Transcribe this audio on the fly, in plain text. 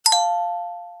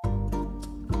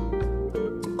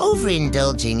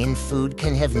Overindulging in food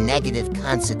can have negative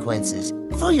consequences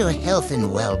for your health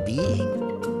and well-being.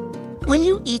 When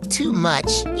you eat too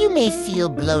much, you may feel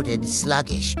bloated,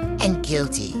 sluggish, and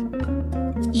guilty.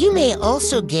 You may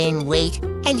also gain weight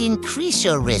and increase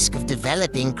your risk of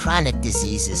developing chronic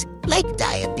diseases like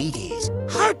diabetes,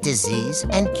 heart disease,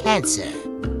 and cancer.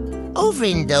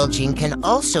 Overindulging can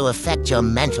also affect your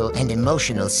mental and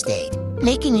emotional state,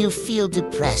 making you feel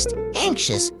depressed,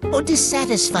 anxious, or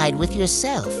dissatisfied with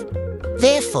yourself.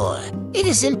 Therefore, it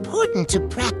is important to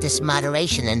practice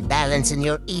moderation and balance in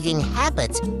your eating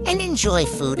habits and enjoy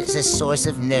food as a source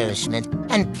of nourishment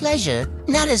and pleasure,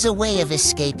 not as a way of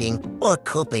escaping or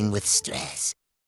coping with stress.